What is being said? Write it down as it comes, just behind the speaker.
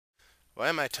Why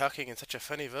am I talking in such a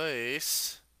funny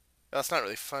voice? Well, it's not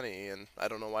really funny, and I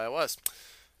don't know why it was.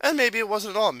 And maybe it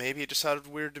wasn't at all. Maybe it just sounded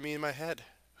weird to me in my head.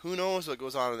 Who knows what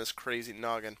goes on in this crazy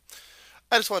noggin?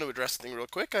 I just want to address the thing real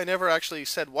quick. I never actually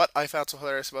said what I found so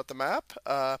hilarious about the map.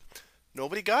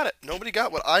 Nobody got it. Nobody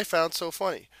got what I found so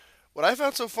funny. What I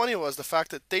found so funny was the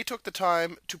fact that they took the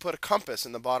time to put a compass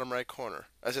in the bottom right corner,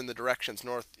 as in the directions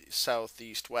north, south,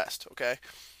 east, west, okay?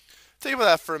 Think about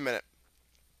that for a minute.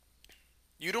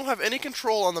 You don't have any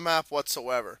control on the map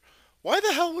whatsoever. Why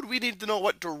the hell would we need to know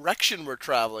what direction we're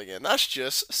traveling in? That's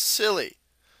just silly.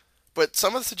 But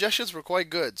some of the suggestions were quite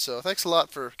good, so thanks a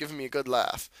lot for giving me a good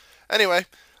laugh. Anyway,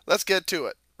 let's get to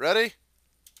it. Ready?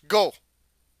 Go!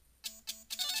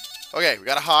 Okay, we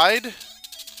gotta hide.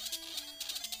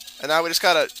 And now we just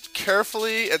gotta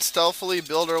carefully and stealthily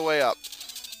build our way up.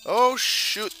 Oh,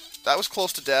 shoot. That was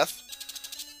close to death.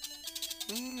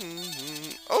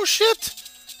 Oh, shit!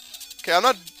 Okay, I'm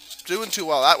not doing too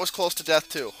well. That was close to death,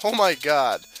 too. Oh, my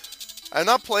God. I'm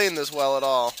not playing this well at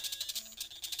all.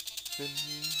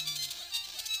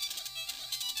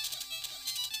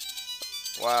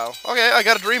 Wow. Okay, I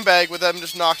got a dream bag with them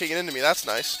just knocking it into me. That's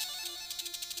nice.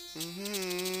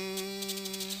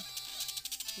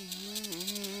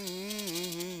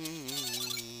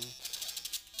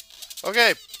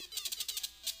 Okay.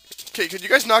 Okay, could you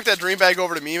guys knock that dream bag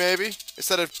over to me, maybe?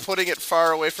 Instead of putting it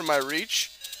far away from my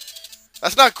reach?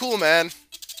 That's not cool, man.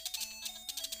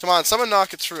 Come on, someone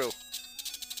knock it through.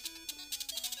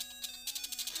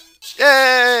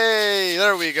 Yay!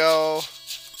 There we go.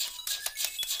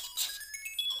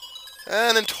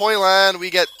 And in Toyland,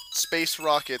 we get space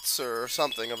rockets or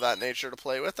something of that nature to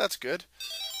play with. That's good.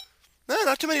 No,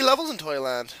 not too many levels in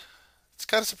Toyland. It's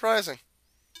kind of surprising.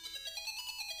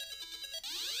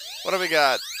 What do we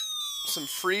got? Some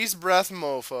freeze breath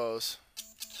mofos.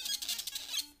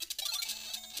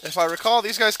 If I recall,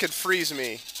 these guys can freeze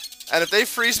me. And if they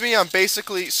freeze me, I'm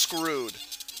basically screwed.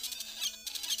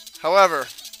 However,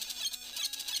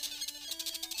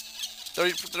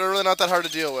 they're really not that hard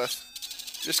to deal with.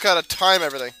 You just gotta time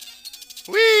everything.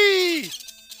 Whee!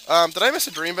 Did I miss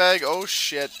a dream bag? Oh,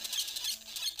 shit.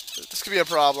 This could be a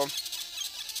problem.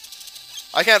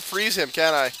 I can't freeze him,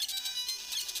 can I?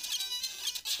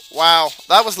 Wow,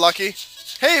 that was lucky.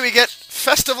 Hey, we get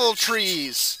festival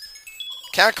trees.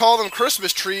 Can't call them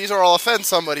Christmas trees or I'll offend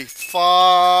somebody.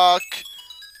 Fuck.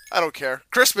 I don't care.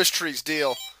 Christmas trees,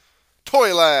 deal.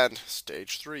 Toyland.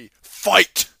 Stage 3.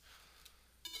 Fight!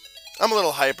 I'm a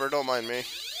little hyper, don't mind me.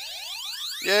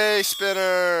 Yay,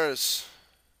 spinners!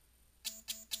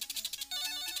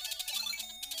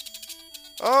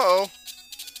 Uh-oh.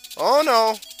 Oh,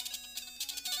 no.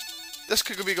 This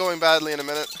could be going badly in a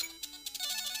minute.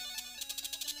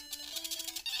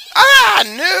 Ah,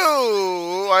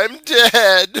 no! I'm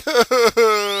dead!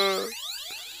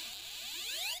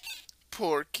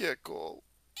 Poor Kickle.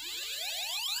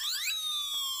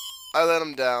 I let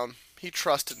him down. He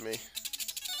trusted me.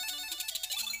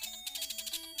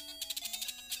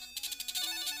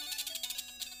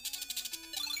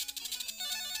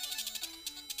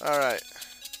 Alright.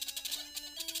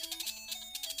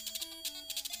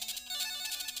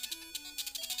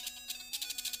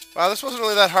 Wow, this wasn't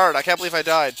really that hard. I can't believe I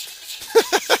died.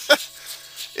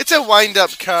 It's a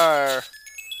wind-up car.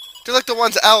 They're like the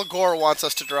ones Al Gore wants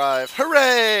us to drive.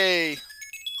 Hooray!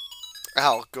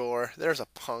 Al Gore. There's a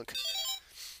punk.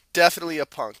 Definitely a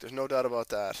punk. There's no doubt about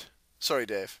that. Sorry,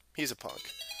 Dave. He's a punk.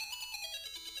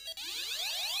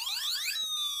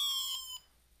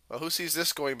 Well, who sees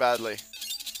this going badly?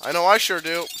 I know I sure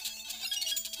do.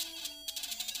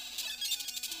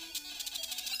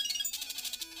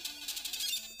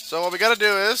 So what we gotta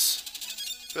do is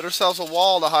build ourselves a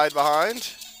wall to hide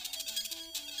behind.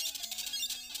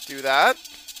 Do that.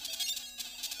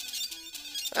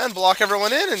 And block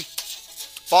everyone in, and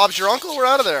Bob's your uncle, we're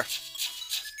out of there.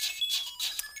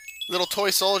 Little toy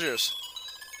soldiers.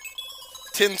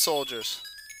 Tin soldiers.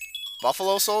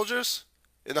 Buffalo soldiers?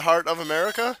 In the heart of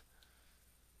America?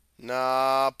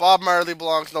 Nah, Bob Marley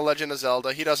belongs in The Legend of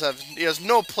Zelda. He has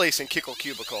no place in Kickle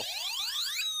Cubicle.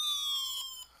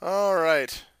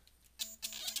 Alright.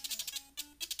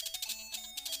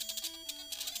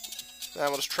 Now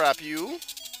we'll just trap you.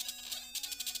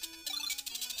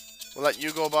 We'll let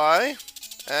you go by.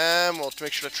 And we'll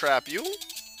make sure to trap you.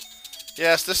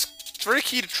 Yes, it's very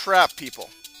key to trap people.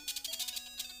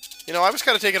 You know, I was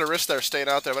kind of taking a risk there staying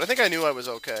out there, but I think I knew I was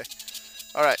okay.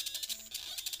 Alright.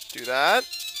 Do that.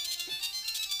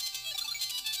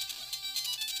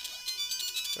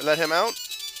 We let him out.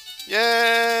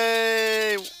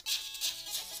 Yay!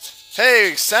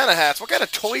 Hey, Santa hats. What kind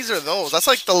of toys are those? That's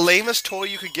like the lamest toy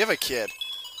you could give a kid.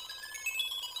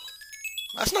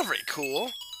 That's not very cool.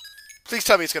 Please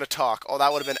tell me it's going to talk. Oh,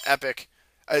 that would have been epic.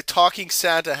 A talking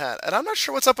Santa hat. And I'm not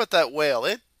sure what's up with that whale.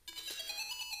 I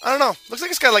don't know. Looks like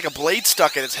it's got like a blade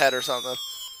stuck in its head or something.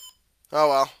 Oh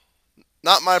well.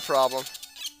 Not my problem.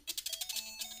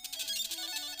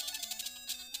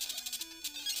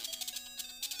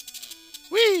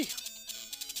 Whee!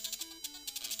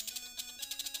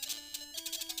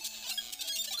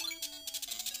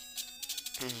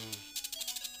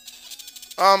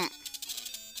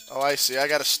 Oh, I see. I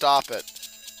gotta stop it.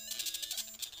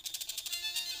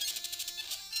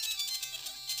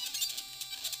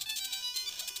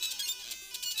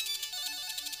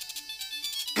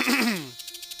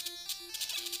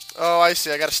 Oh, I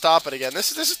see. I gotta stop it again.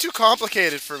 This is too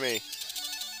complicated for me.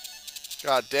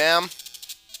 God damn.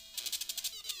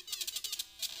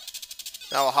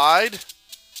 Now I'll hide.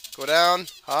 Go down.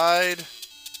 Hide.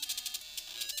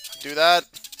 Do that.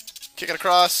 Kick it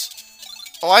across.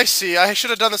 Oh, I see. I should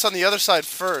have done this on the other side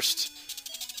first.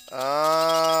 Oh,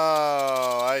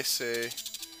 I see.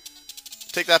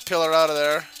 Take that pillar out of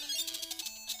there.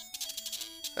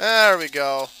 There we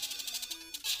go.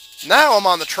 Now I'm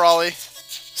on the trolley.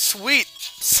 Sweet.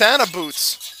 Santa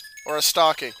boots. Or a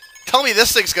stocking. Tell me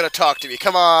this thing's gonna talk to me.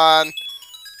 Come on.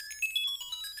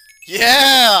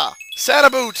 Yeah! Santa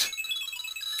boot!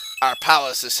 Our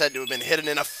palace is said to have been hidden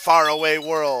in a faraway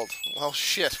world. Well,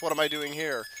 shit. What am I doing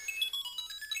here?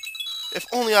 If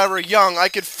only I were young, I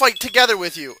could fight together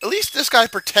with you. At least this guy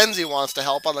pretends he wants to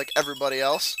help, unlike everybody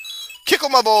else. Kickle,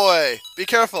 my boy! Be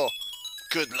careful.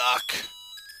 Good luck.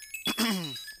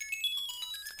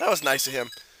 That was nice of him.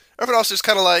 Everyone else is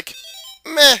kind of like,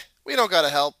 meh, we don't gotta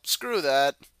help. Screw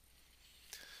that.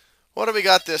 What do we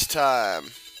got this time?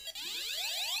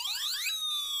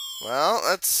 Well,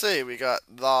 let's see. We got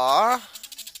the...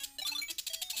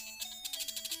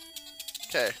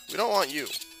 Okay, we don't want you.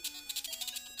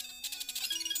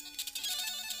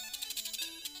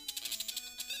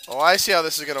 Oh, I see how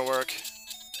this is gonna work.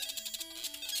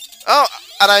 Oh,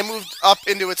 and I moved up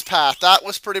into its path. That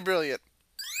was pretty brilliant.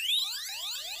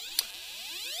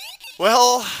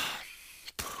 Well,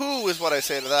 poo is what I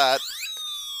say to that.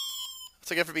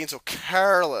 That's again for being so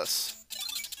careless.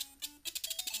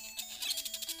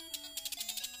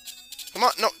 Come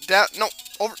on, no, down, no,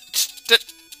 over.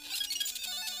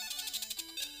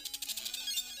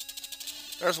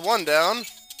 There's one down.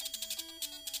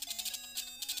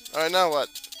 Alright, now what?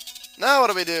 Now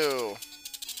what do we do?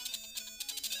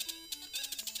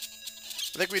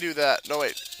 I think we do that. No,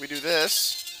 wait. We do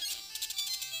this.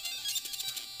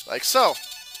 Like so.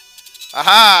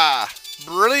 Aha!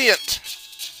 Brilliant!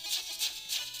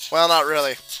 Well, not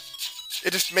really.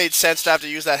 It just made sense to have to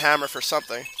use that hammer for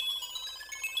something.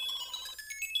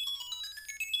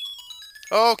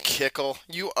 Oh, Kickle.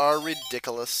 You are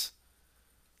ridiculous.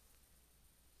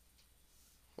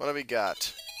 What do we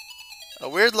got? A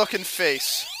weird-looking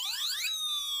face.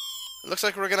 It looks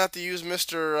like we're gonna have to use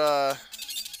Mr.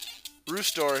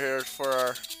 Roostor here for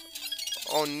our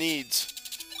own needs.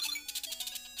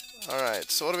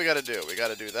 Alright, so what do we gotta do? We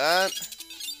gotta do that.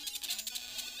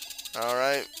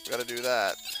 Alright, we gotta do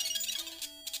that.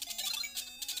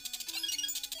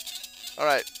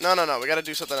 Alright, no, we gotta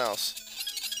do something else.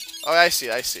 Oh, I see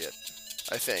it.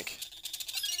 I think.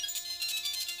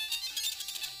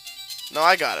 No,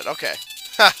 I got it, okay.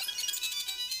 Ha!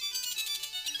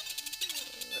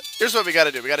 Here's what we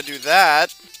gotta do. We gotta do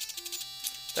that.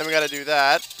 Then we gotta do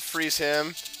that. Freeze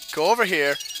him. Go over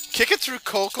here. Kick it through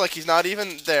Coke like he's not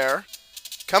even there.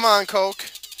 Come on,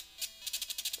 Coke.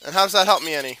 And how does that help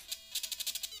me any?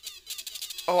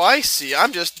 Oh, I see.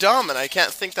 I'm just dumb and I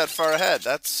can't think that far ahead.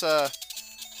 That's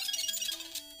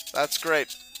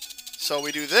great. So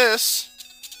we do this.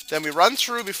 Then we run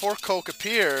through before Coke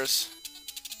appears.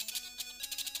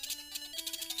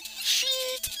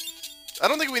 I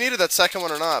don't think we needed that second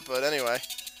one or not, but anyway.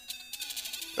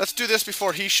 Let's do this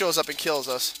before he shows up and kills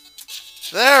us.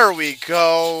 There we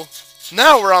go.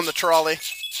 Now we're on the trolley.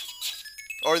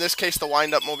 Or in this case, the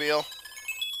wind-up mobile.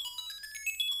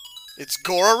 It's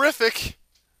gore-rific.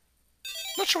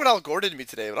 I'm not sure what Al Gore did to me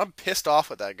today, but I'm pissed off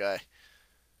with that guy.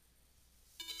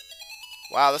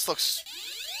 Wow, this looks...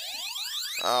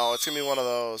 Oh, it's going to be one of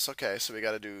those. Okay, so we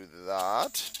got to do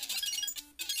that.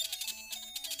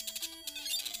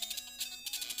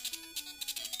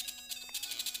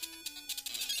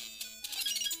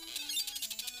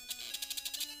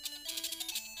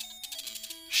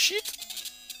 Shit.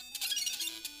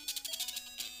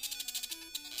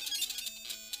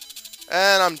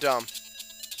 And I'm dumb.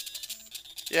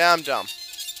 Yeah, I'm dumb.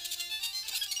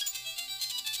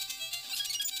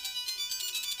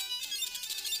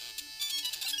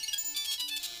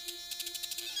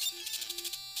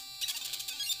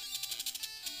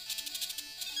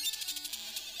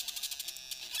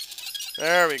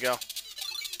 There we go.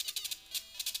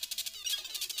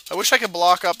 I wish I could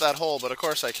block up that hole, but of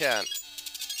course I can't.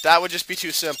 That would just be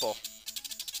too simple.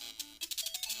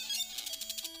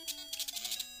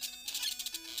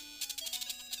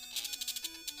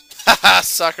 Haha,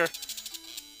 sucker.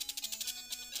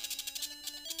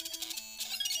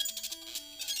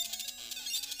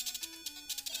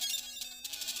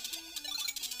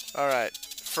 Alright.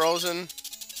 Frozen.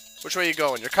 Which way are you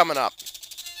going? You're coming up.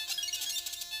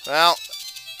 Well,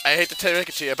 I hate to take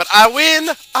it to you, but I win!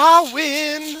 I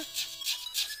win!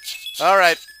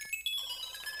 Alright.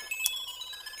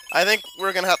 I think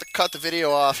we're going to have to cut the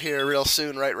video off here real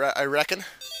soon, right? I reckon.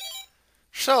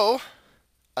 So,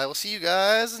 I will see you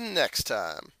guys next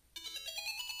time.